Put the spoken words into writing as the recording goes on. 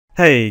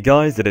Hey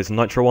guys, it is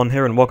Nitro1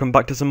 here and welcome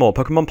back to some more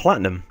Pokemon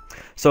Platinum.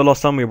 So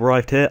last time we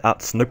arrived here at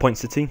Snowpoint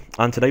City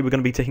and today we're going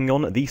to be taking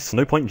on the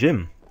Snowpoint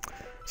Gym.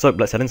 So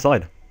let's head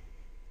inside.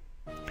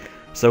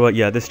 So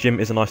yeah, this gym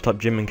is a nice type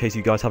gym in case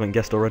you guys haven't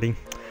guessed already.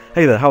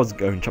 Hey there, how's it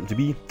going, Chapter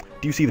B?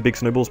 Do you see the big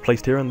snowballs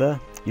placed here and there?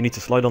 You need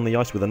to slide on the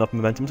ice with enough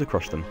momentum to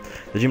crush them.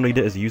 The gym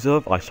leader is a user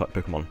of ice type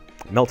Pokemon.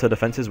 Melt her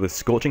defenses with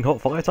scorching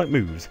hot fire type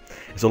moves.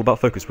 It's all about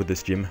focus with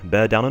this gym.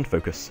 Bear down and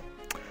focus.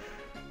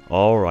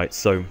 Alright,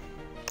 so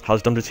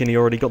has DumbDratini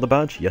already got the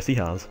badge? Yes, he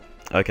has.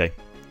 Okay.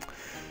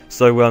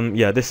 So,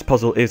 yeah, this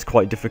puzzle is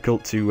quite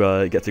difficult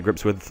to get to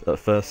grips with at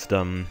first,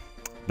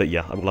 but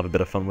yeah, I will have a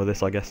bit of fun with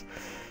this, I guess.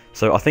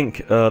 So I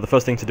think the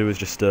first thing to do is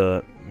just,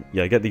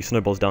 yeah, get these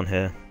snowballs down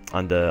here,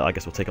 and I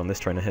guess we'll take on this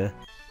trainer here.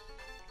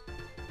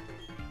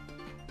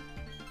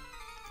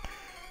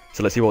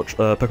 So let's see what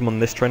Pokemon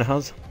this trainer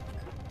has.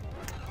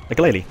 A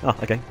Glalie. Ah,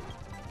 okay.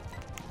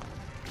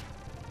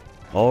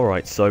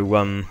 Alright,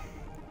 so,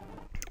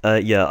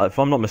 yeah, if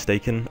I'm not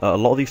mistaken, a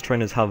lot of these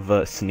trainers have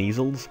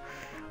Sneasels,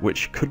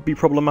 which could be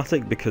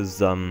problematic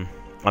because,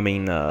 I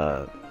mean,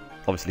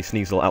 obviously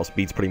Sneasel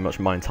outspeeds pretty much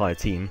my entire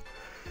team.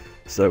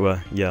 So,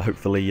 yeah,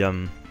 hopefully,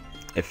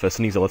 if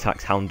Sneasel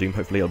attacks Houndoom,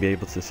 hopefully it'll be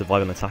able to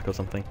survive an attack or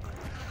something.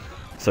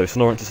 So,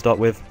 Snorunt to start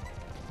with.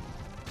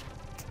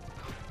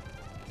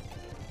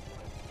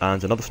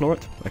 And another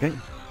Snorunt, okay.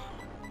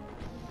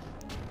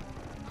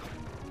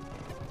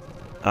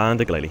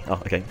 And a Glalie.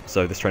 Oh, okay,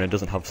 so this trainer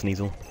doesn't have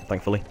Sneasel,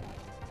 thankfully.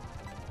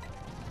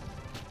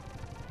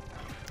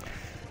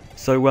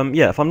 So,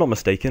 yeah, if I'm not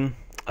mistaken,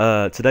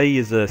 today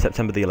is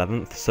September the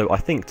 11th, so I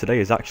think today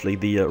is actually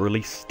the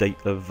release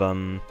date of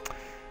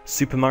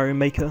Super Mario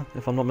Maker,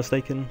 if I'm not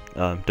mistaken.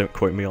 Don't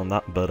quote me on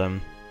that, but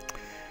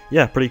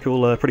yeah, pretty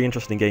cool, pretty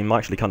interesting game. I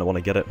actually kind of want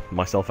to get it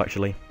myself,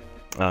 actually.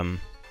 I've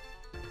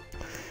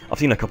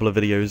seen a couple of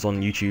videos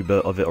on YouTube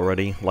of it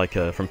already, like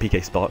from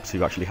PK Sparks,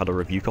 who actually had a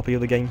review copy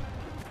of the game.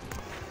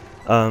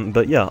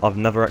 But yeah, I've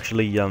never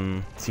actually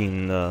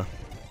seen...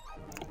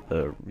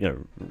 you know,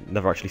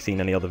 never actually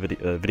seen any other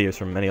videos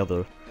from any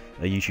other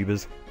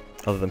YouTubers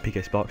other than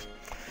PK Sparks.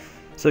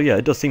 So yeah,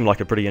 it does seem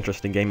like a pretty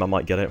interesting game. I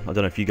might get it. I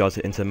don't know if you guys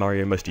are into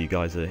Mario. Most of you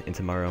guys are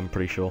into Mario, I'm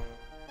pretty sure.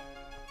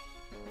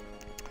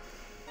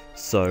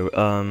 So,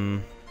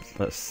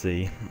 let's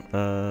see.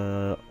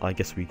 I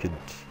guess we could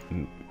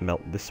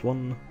melt this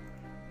one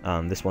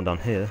and this one down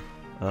here.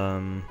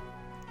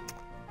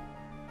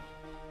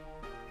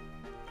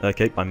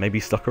 Okay, I may be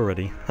stuck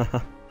already.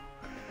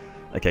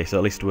 Okay, so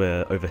at least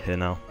we're over here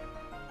now.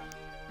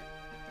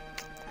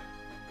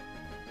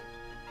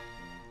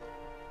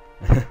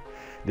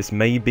 This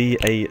may be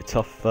a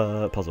tough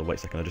puzzle. Wait a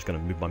second, I'm just going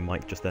to move my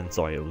mic just then.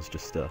 Sorry, it was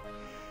just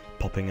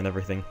popping and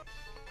everything.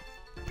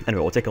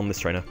 Anyway, we'll take on this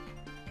trainer.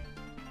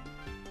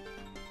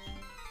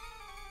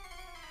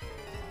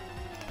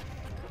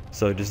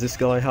 So, does this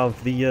guy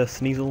have the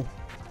Sneasel?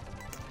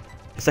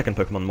 The second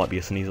Pokemon might be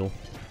a Sneasel.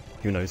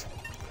 Who knows?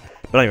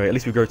 But anyway, at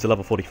least we grow to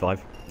level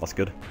 45. That's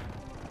good.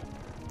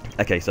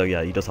 Okay, so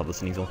yeah, he does have the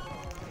Sneasel.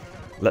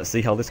 Let's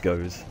see how this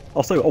goes.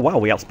 Oh, so, oh wow,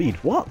 we outspeed.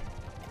 What?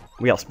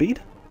 We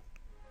outspeed?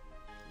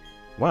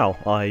 Wow,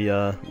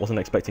 I wasn't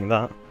expecting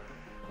that.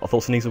 I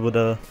thought Sneasel would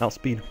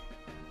outspeed.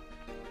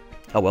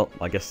 Oh well,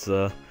 I guess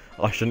I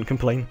shouldn't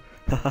complain.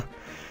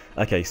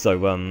 Okay, so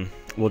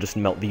we'll just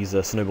melt these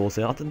snowballs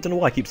here. I don't know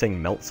why I keep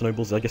saying melt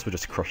snowballs. I guess we're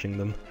just crushing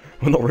them.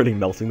 We're not really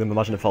melting them.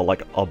 Imagine if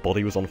like our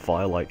body was on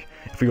fire, like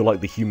if we were like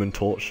the Human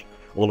Torch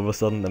all of a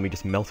sudden, then we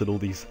just melted all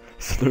these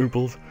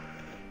snowballs.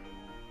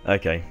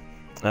 Okay,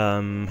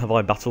 have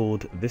I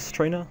battled this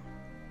trainer?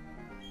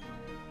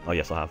 Oh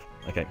yes, I have.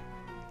 Okay.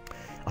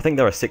 I think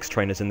there are 6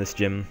 trainers in this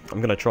gym. I'm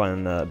going to try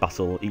and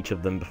battle each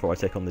of them before I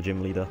take on the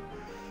gym leader.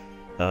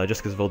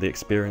 Just because of all the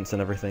experience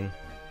and everything.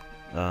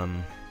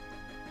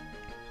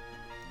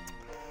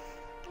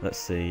 Let's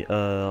see,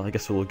 I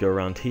guess we'll go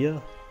around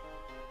here.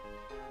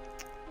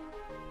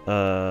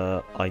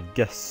 I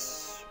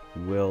guess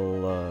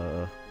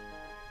we'll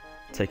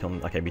take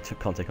on... Okay, we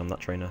can't take on that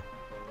trainer.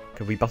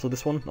 Can we battle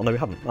this one? Oh no, we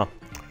haven't. Oh.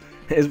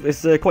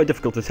 It's quite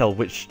difficult to tell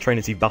which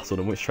trainers you've battled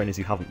and which trainers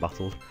you haven't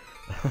battled.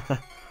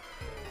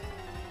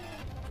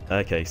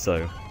 Okay,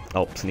 so...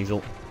 Oh,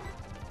 Sneasel.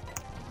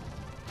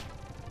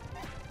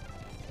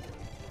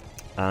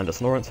 And a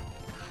Snorunt.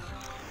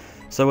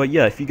 So,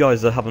 yeah, if you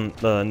guys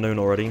haven't known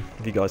already,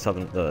 if you guys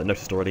haven't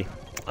noticed already,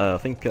 I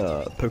think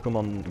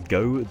Pokemon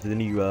Go, the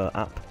new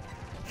app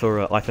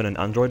for iPhone and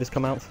Android, has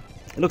come out.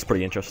 It looks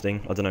pretty interesting.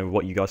 I don't know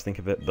what you guys think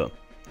of it, but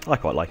I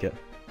quite like it.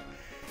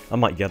 I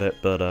might get it,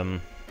 but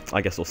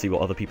I guess we'll see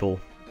what other people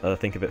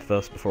think of it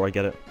first before I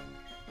get it.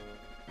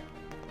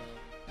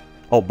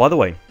 Oh, by the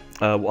way,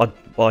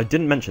 well, I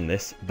didn't mention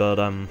this, but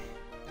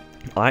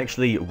I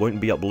actually won't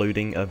be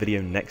uploading a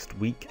video next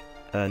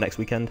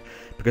weekend,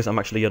 because I'm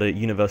actually at a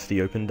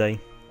university open day.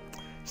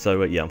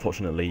 So yeah,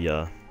 unfortunately,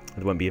 there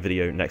won't be a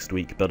video next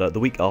week. But the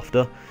week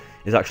after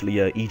is actually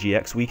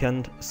EGX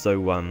weekend.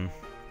 So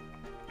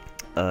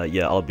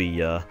yeah, I'll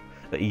be at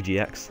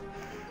EGX.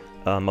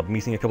 I'll be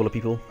meeting a couple of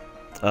people.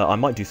 I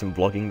might do some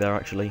vlogging there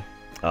actually.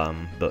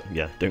 But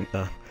yeah, don't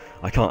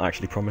I can't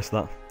actually promise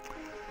that.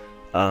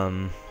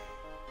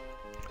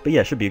 But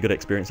yeah, it should be a good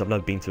experience. I've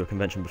never been to a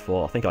convention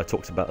before. I think I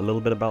talked about a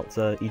little bit about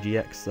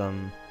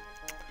EGX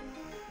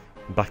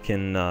back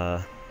in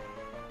I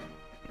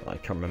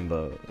can't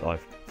remember. I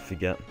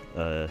forget.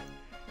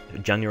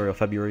 January or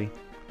February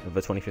of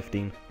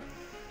 2015.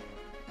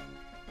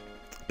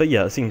 But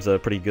yeah, it seems a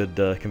pretty good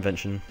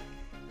convention.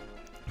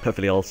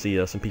 Hopefully, I'll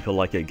see some people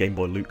like Game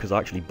Boy Luke, because I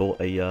actually bought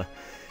a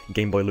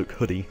Game Boy Luke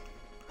hoodie,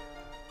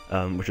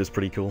 which is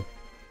pretty cool.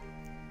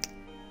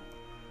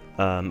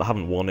 I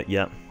haven't worn it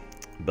yet.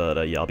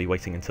 But yeah, I'll be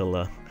waiting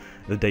until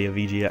the day of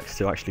EGX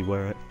to actually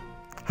wear it.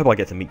 Hope I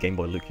get to meet Game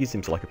Boy Luke, he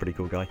seems like a pretty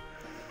cool guy.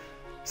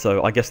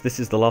 So I guess this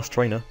is the last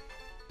trainer.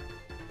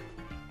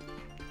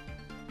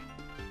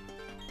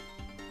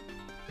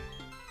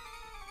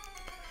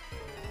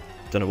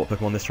 Don't know what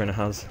Pokemon this trainer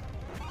has.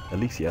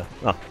 Alicia.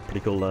 Ah,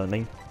 pretty cool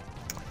name.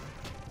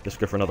 Just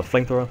go for another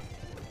Flamethrower.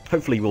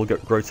 Hopefully we'll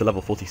grow to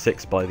level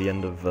 46 by the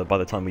end of, by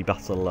the time we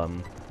battle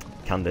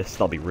Candice.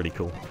 That'll be really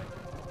cool.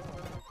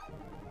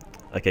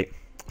 Okay.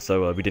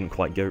 So we didn't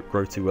quite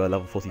grow to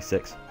level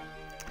 46.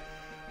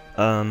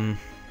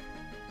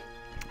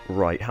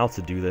 Right, how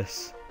to do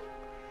this?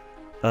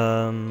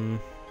 I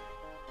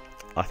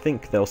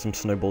think there were some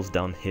snowballs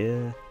down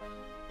here.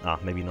 Ah,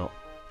 maybe not.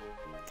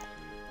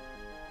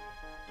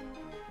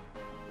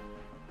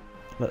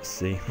 Let's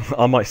see.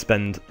 I might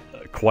spend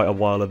quite a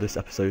while of this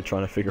episode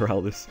trying to figure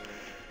out this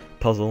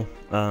puzzle.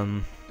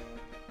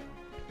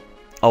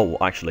 Oh,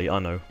 actually, I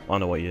know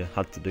what you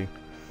had to do.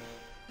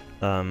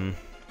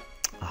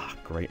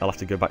 Great, I'll have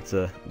to go back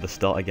to the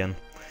start again.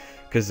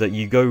 Because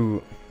you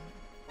go...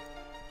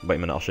 Wait a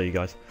minute, I'll show you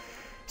guys.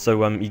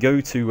 So you go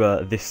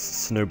to this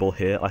snowball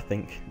here, I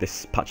think.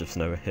 This patch of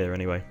snow here,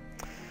 anyway.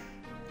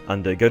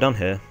 And go down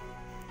here.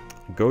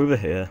 Go over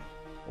here.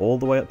 All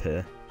the way up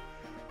here.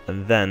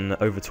 And then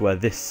over to where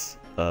this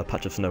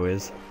patch of snow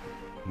is.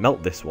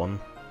 Melt this one.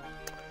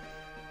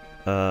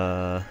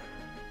 Now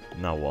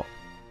what?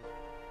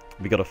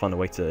 We gotta find a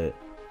way to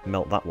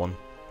melt that one.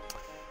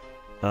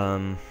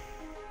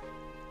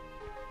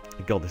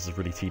 God, this is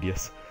really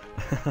tedious.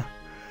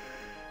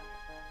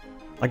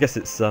 I guess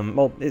it's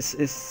well,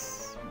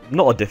 it's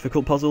not a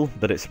difficult puzzle,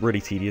 but it's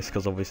really tedious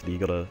because obviously you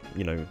gotta,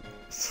 you know,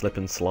 slip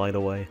and slide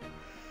away.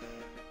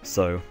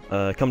 So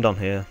come down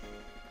here.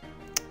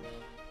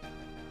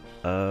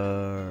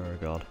 Oh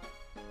God,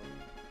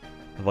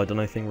 have I done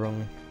anything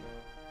wrong?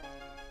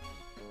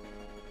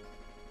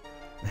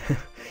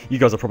 You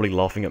guys are probably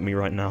laughing at me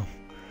right now.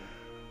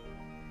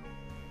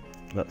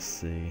 Let's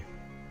see.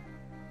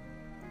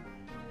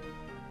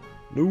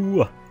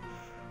 No.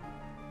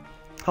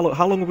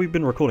 How long have we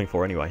been recording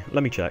for anyway?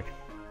 Let me check.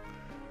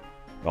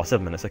 Oh,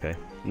 7 minutes. Okay,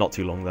 not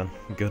too long then.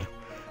 Good.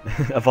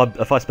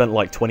 if I spent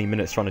like 20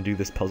 minutes trying to do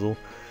this puzzle,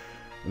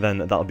 then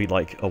that would be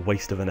like a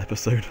waste of an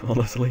episode,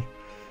 honestly.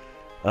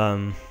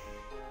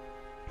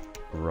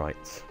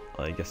 Right.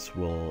 I guess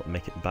we'll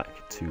make it back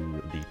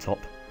to the top.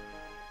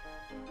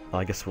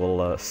 I guess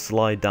we'll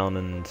slide down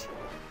and...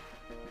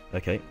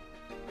 Okay.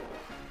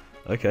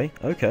 Okay.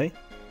 Okay.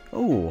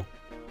 Oh.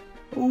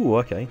 Oh.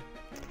 Okay.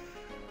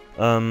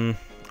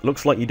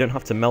 Looks like you don't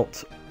have to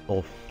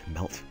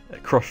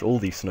crush all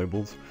these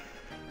snowballs.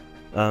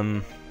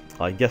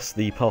 I guess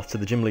the path to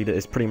the gym leader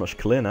is pretty much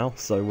clear now,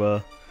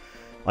 so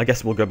I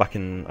guess we'll go back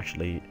and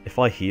actually, if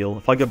I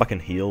go back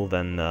and heal,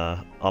 then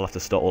I'll have to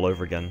start all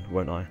over again,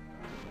 won't I?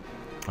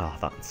 Ah,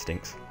 that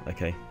stinks.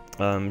 Okay.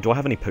 Do I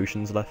have any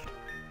potions left?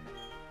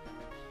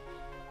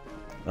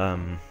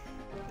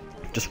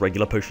 Just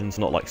regular potions,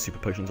 not like super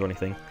potions or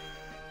anything.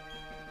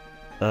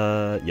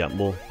 Yeah,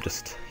 we'll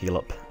just heal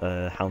up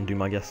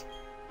Houndoom, I guess.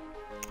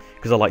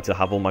 Because I like to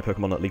have all my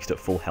Pokemon at least at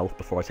full health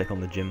before I take on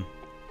the gym.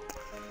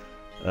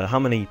 How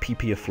many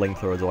PP of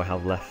Flamethrower do I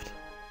have left?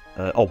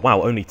 Oh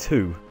wow, only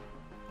 2.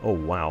 Oh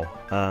wow.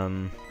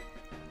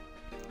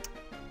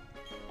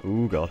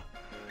 Ooh God.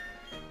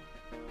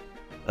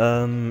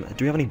 Do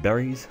we have any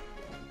berries?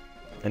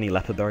 Any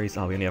leper berries?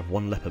 Oh, we only have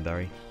 1 leper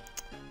berry.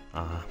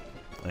 Ah,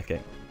 okay.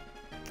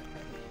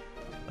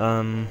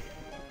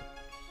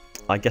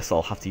 I guess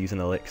I'll have to use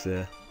an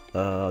elixir.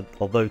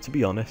 Although, to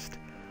be honest,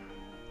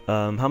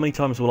 how many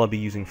times will I be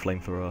using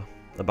Flamethrower?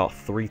 About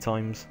 3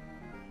 times?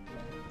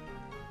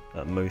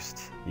 At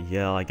most.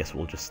 Yeah, I guess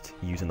we'll just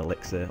use an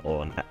elixir,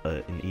 or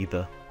an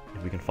ether,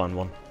 if we can find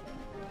one.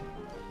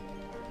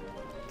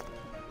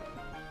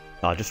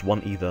 Ah, just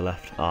 1 ether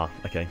left. Ah,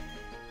 okay.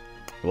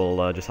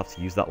 We'll just have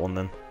to use that one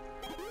then.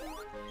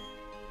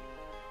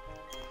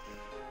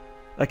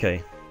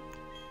 Okay.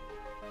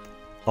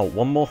 Oh,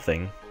 one more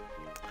thing.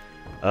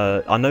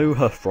 I know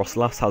her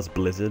Frostlass has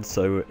Blizzard,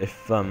 so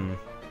if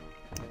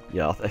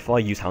yeah, if I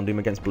use Houndoom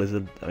against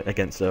Blizzard,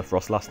 against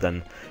Frostlass,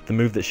 then the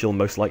move that she'll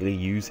most likely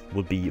use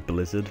would be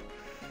Blizzard.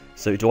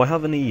 So do I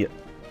have any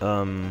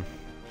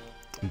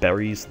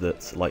berries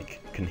that like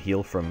can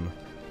heal from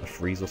a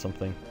freeze or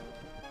something?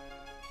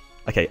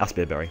 Okay,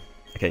 Aspir Berry.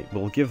 Okay,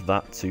 we'll give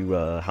that to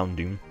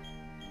Houndoom.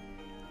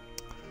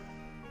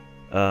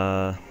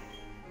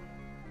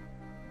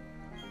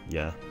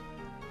 Yeah.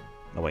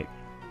 Oh wait.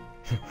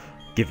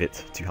 give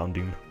it to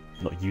Houndoom,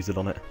 not use it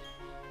on it.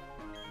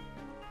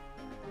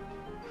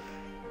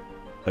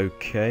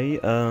 Okay,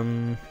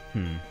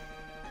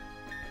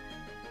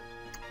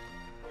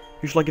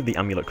 who should I give the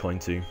amulet coin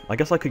to? I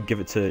guess I could give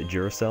it to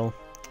Duracell.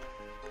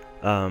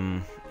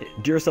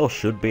 Duracell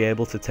should be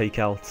able to take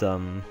out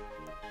her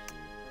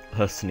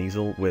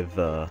Sneasel with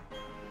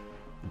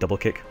double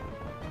kick.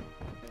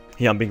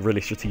 Yeah, I'm being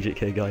really strategic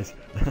here, guys.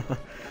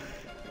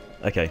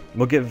 Okay,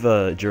 we'll give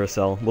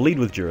Duracell. We'll lead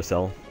with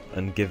Duracell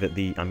and give it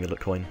the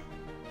amulet coin.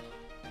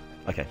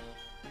 Okay.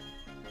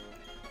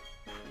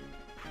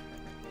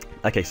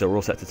 Okay, so we're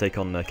all set to take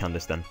on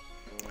Candice then.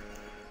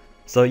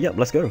 So, yeah,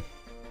 let's go.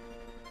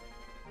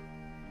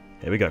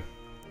 Here we go.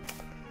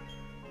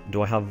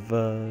 Do I have...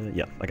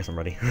 yeah, I guess I'm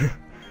ready.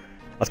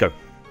 Let's go.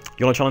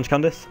 You want to challenge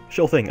Candice?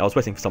 Sure thing, I was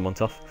waiting for someone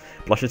tough.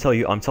 But I should tell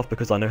you, I'm tough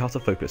because I know how to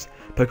focus.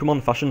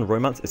 Pokemon, fashion,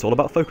 romance, it's all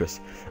about focus.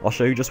 I'll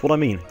show you just what I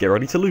mean. Get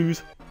ready to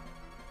lose.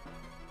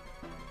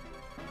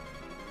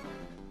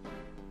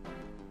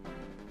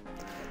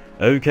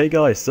 Okay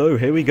guys, so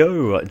here we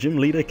go. Gym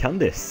leader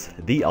Candice,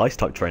 the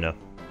Ice-type trainer.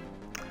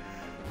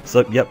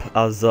 So, yep,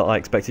 as I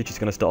expected, she's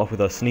going to start off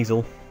with her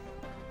Sneasel.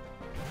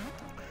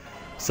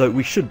 So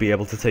we should be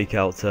able to take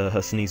out her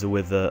Sneasel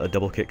with a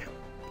double kick.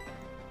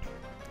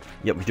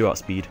 Yep, we do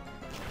outspeed.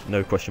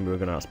 No question we were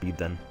going to outspeed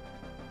then.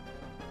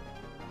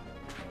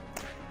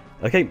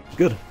 Okay,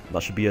 good.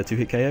 That should be a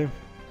 2-hit KO.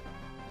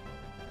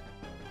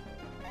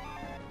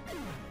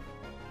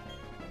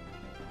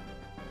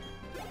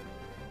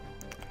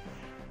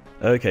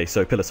 Okay,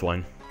 so Pillar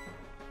Swine.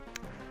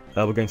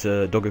 We're going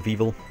to Dog of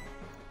Evil.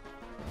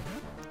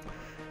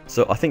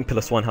 So I think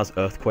Pillar Swine has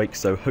Earthquake,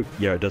 so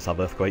yeah, it does have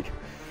Earthquake.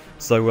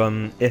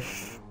 So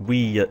if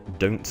we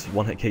don't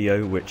one-hit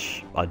KO,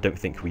 which I don't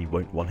think we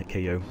won't one-hit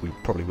KO, we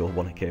probably will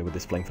one-hit KO with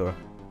this Flamethrower.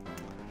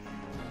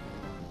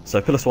 So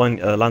Pillar Swine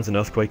lands an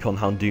Earthquake on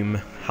Houndoom.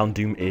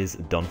 Houndoom is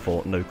done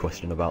for, no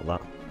question about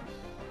that.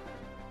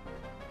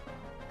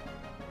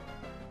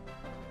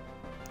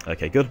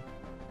 Okay, good.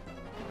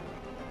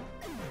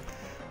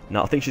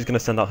 Now I think she's going to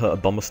send out her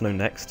Abomasnow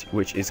next,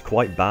 which is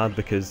quite bad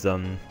because,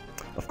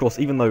 of course,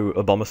 even though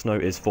Abomasnow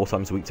is 4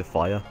 times weak to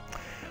fire,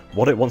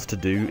 what it wants to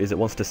do is it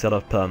wants to set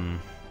up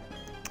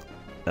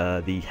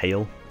the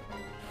Hail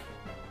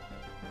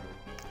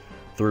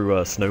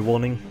through Snow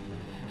Warning.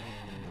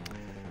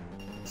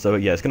 So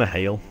yeah, it's going to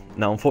Hail.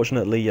 Now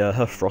unfortunately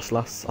her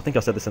Frostlass, I think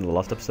I said this in the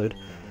last episode,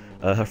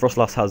 her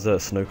Frostlass has a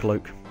Snow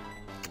Cloak,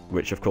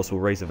 which of course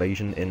will raise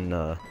evasion in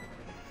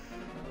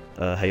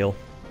Hail.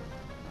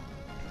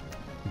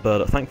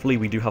 But thankfully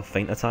we do have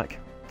Feint Attack,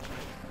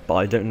 but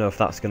I don't know if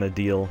that's going to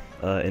deal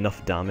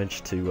enough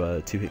damage to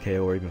 2-hit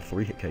KO or even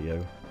 3-hit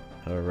KO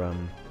her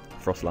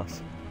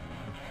Frostlass.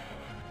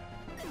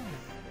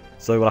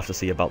 So we'll have to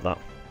see about that.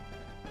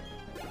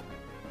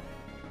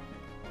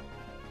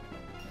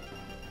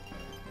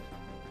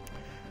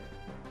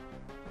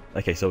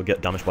 Okay, so we'll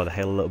get damaged by the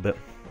Hail a little bit.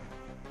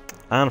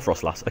 And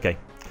Frostlass, okay.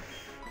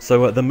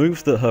 So the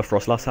moves that her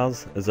Frostlass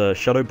has is a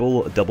Shadow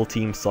Ball, Double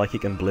Team,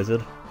 Psychic, and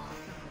Blizzard.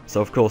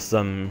 So of course,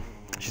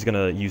 she's going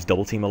to use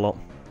Double Team a lot.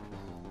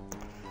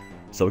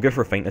 So we'll go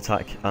for a Feint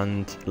Attack,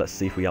 and let's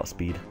see if we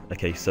outspeed.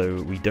 Okay, so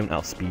we don't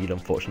outspeed,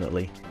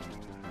 unfortunately.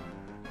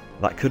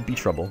 That could be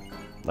trouble.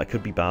 That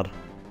could be bad.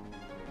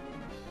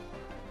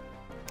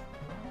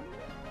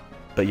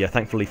 But yeah,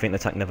 thankfully Feint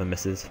Attack never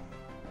misses.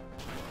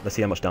 Let's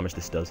see how much damage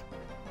this does.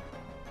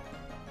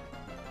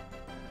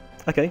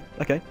 Okay,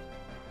 okay.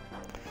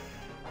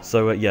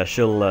 So yeah,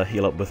 she'll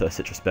heal up with her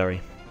Citrus Berry.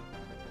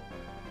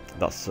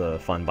 That's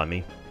fine by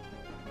me.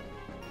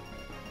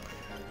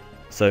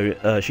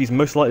 So she's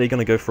most likely going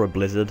to go for a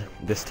Blizzard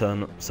this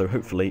turn, so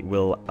hopefully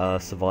we'll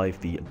survive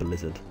the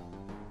Blizzard.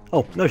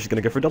 Oh, no, she's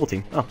going to go for a Double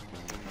Team. Ah.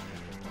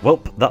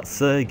 Well, that's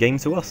game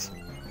to us.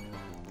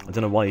 I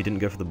don't know why you didn't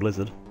go for the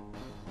Blizzard,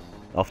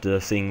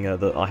 after seeing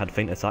that I had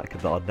Feint Attack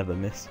that I'd never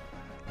miss.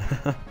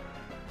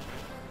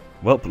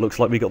 Well, looks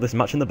like we got this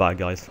match in the bag,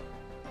 guys.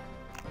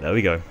 There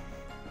we go.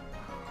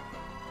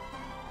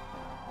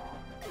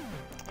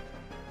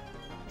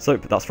 So,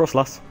 that's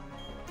Frostlass.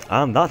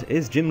 And that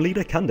is Gym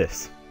Leader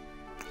Candice.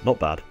 Not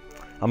bad.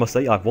 I must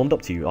say, I've warmed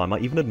up to you. I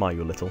might even admire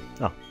you a little.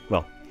 Ah,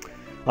 well,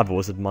 I've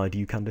always admired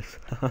you, Candice.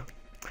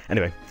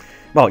 Anyway,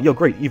 well, you're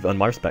great. You've earned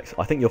my respect.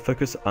 I think your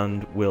focus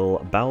and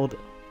will bowed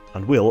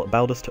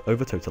us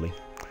over totally.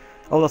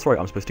 Oh, that's right.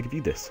 I'm supposed to give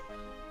you this.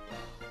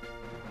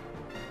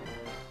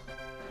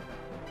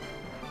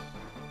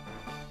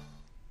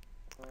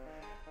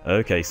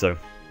 Okay, so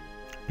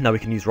now we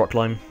can use Rock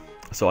Climb.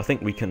 So I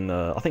think we can.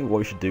 I think what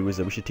we should do is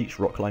we should teach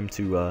Rock Climb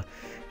to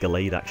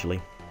Gallade actually.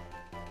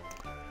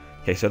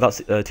 Okay, so that's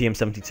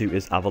TM72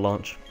 is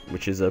Avalanche,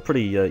 which is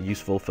pretty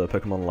useful for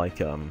Pokemon like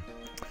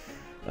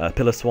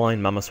Pillar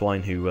Swine,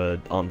 Mamoswine, who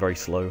aren't very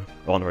slow,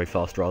 or aren't very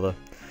fast rather.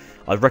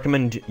 I don't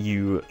recommend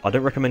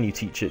you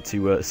teach it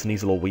to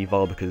Sneasel or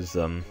Weavile because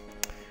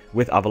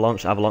with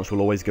Avalanche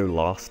will always go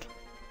last.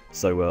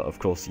 So of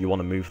course you want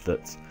to move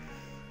that.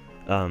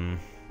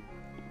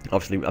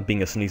 Obviously,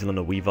 being a Sneasel and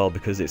a Weavile,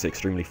 because it's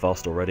extremely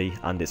fast already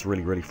and it's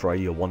really frail,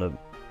 you'll want to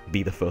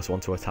be the first one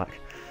to attack.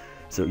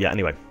 So yeah,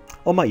 anyway.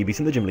 On my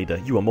beating the gym leader,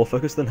 you are more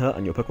focused than her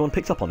and your Pokemon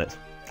picked up on it.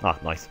 Ah,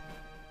 nice.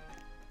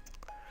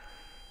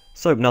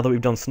 So now that we've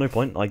done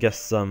Snowpoint, I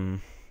guess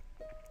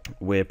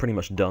we're pretty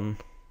much done.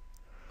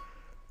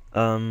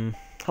 How long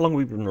have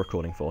we been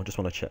recording for? Just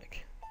want to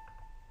check.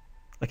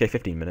 Okay,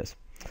 15 minutes.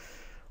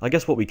 I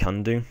guess what we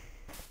can do,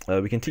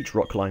 we can teach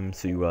Rock Climb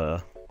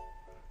to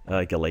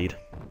Gallade.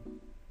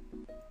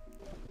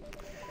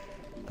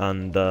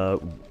 And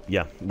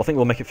yeah, I think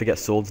we'll make it forget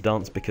Swords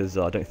Dance because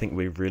I don't think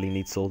we really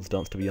need Swords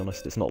Dance, to be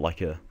honest. It's not like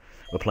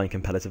we're playing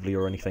competitively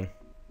or anything.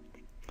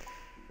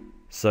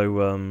 So,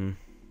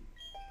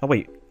 oh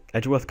wait,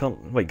 Edgeworth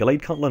can't, wait,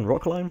 Gallade can't learn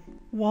Rock Climb?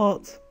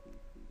 What?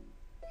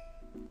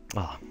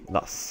 Ah,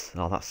 that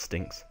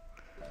stinks.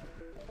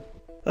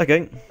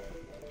 Okay.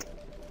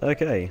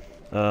 Okay,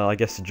 I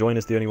guess Join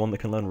is the only one that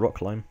can learn Rock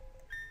Climb.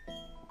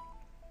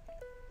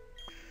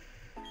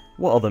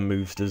 What other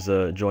moves does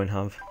Join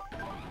have?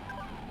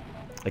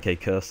 Okay,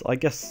 Curse. I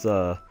guess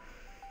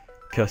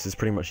Curse is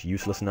pretty much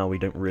useless now. We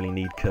don't really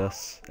need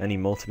Curse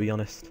anymore, to be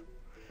honest.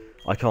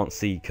 I can't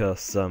see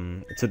Curse.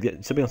 To be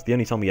honest, the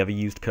only time we ever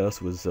used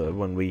Curse was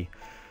when we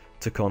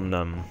took on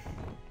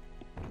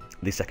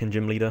the second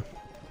gym leader,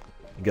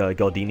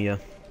 Gardenia.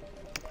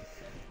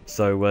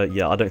 So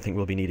yeah, I don't think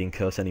we'll be needing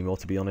Curse anymore,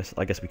 to be honest.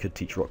 I guess we could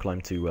teach Rock Climb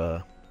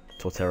to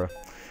Torterra.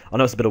 I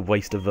know it's a bit of a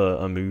waste of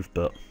a move,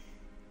 but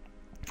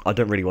I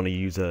don't really want to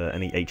use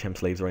any HM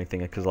slaves or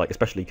anything, because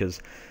especially because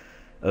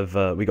of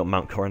we got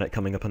Mount Coronet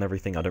coming up and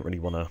everything. I don't really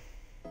want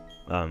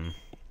to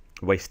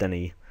waste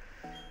any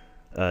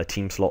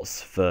team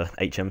slots for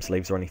HM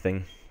slaves or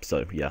anything.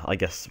 So yeah, I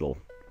guess we'll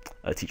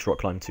teach Rock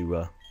Climb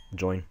to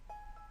Join.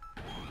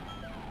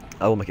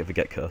 I will make it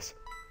forget Curse,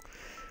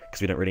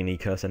 because we don't really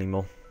need Curse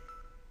anymore.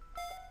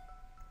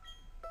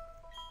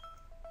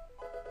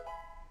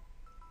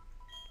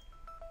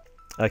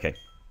 Okay.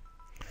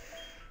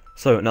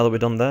 So now that we're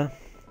done there,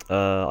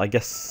 I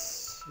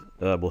guess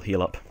we'll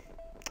heal up.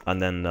 And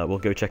then we'll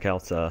go check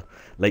out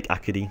Lake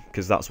Acuity,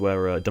 because that's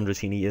where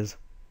DumbDratini is.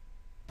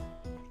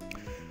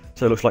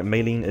 So it looks like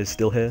Maylene is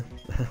still here.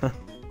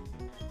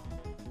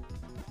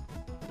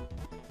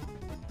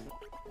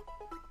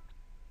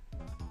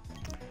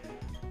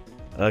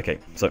 Okay,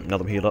 so now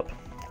that we're healed up,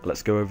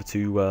 let's go over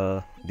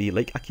to the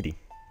Lake Acuity.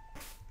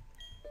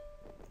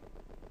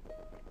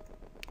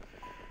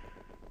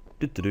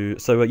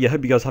 So yeah,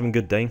 hope you guys are having a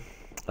good day.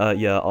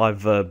 Yeah,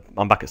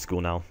 I'm back at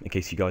school now, in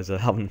case you guys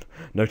haven't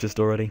noticed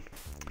already.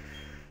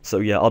 So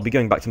yeah, I'll be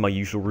going back to my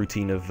usual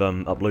routine of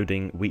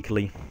uploading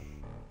weekly.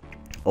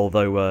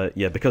 Although,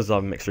 yeah, because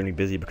I'm extremely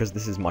busy, because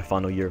this is my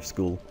final year of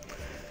school,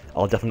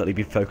 I'll definitely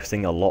be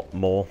focusing a lot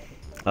more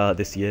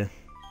this year.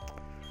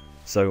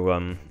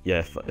 So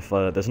yeah, if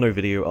there's no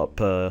video up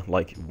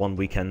like one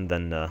weekend,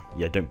 then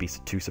yeah, don't be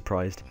too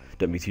surprised,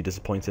 don't be too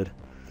disappointed.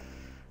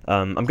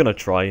 I'm gonna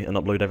try and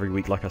upload every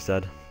week, like I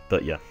said,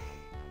 but yeah.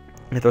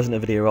 If there isn't a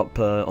video up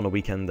on a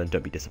weekend, then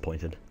don't be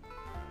disappointed.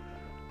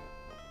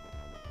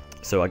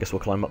 So I guess we'll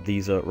climb up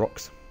these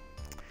rocks.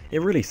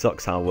 It really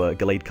sucks how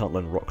Gallade can't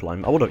learn Rock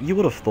Climb. You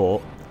would have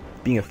thought,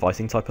 being a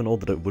fighting type and all,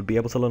 that it would be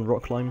able to learn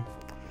Rock Climb,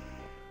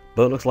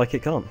 but it looks like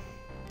it can't.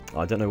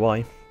 I don't know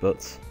why,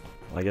 but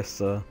I guess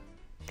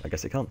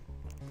it can't.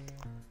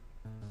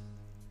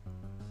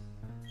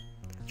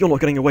 You're not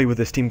getting away with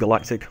this, Team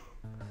Galactic.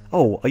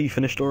 Oh, are you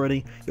finished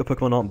already? Your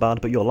Pokemon aren't bad,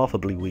 but you're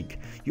laughably weak.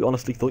 You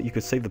honestly thought you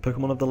could save the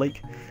Pokemon of the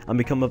lake and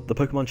become the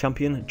Pokemon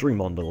champion?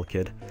 Dream on, little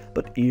kid.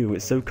 But ew,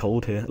 it's so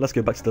cold here. Let's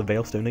go back to the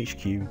Veilstone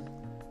HQ.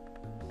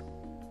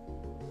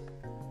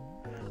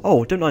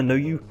 Oh, don't I know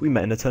you? We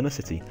met in Eterna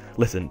City.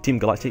 Listen, Team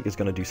Galactic is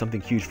going to do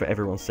something huge for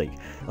everyone's sake.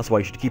 That's why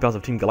you should keep out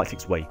of Team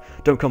Galactic's way.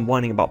 Don't come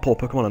whining about poor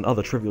Pokemon and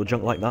other trivial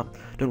junk like that.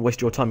 Don't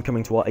waste your time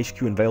coming to our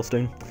HQ in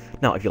Veilstone.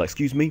 Now, if you'll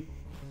excuse me.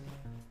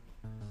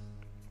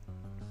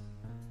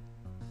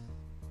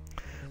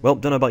 Well,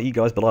 don't know about you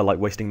guys, but I like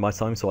wasting my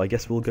time, so I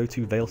guess we'll go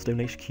to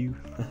Veilstone HQ.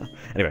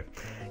 Anyway,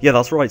 yeah,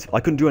 that's right. I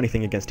couldn't do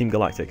anything against Team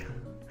Galactic.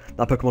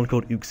 That Pokemon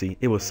called Uxie,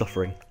 it was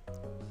suffering.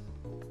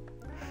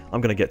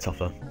 I'm gonna get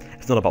tougher.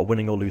 It's not about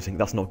winning or losing,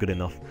 that's not good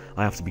enough.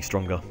 I have to be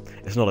stronger.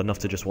 It's not enough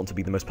to just want to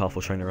be the most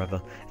powerful trainer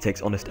ever. It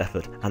takes honest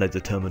effort and a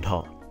determined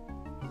heart.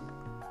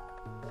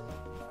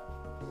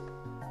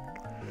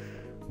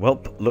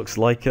 Well, looks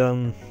like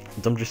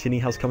DumbDratini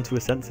has come to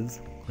his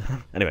senses.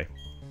 Anyway.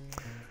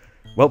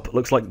 Well,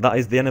 looks like that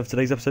is the end of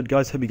today's episode,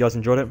 guys. Hope you guys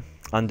enjoyed it.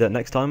 And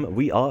next time,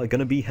 we are going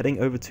to be heading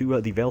over to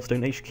the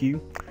Veilstone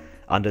HQ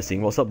and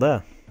seeing what's up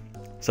there.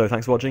 So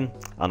thanks for watching,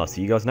 and I'll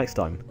see you guys next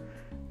time.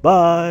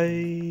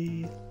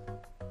 Bye!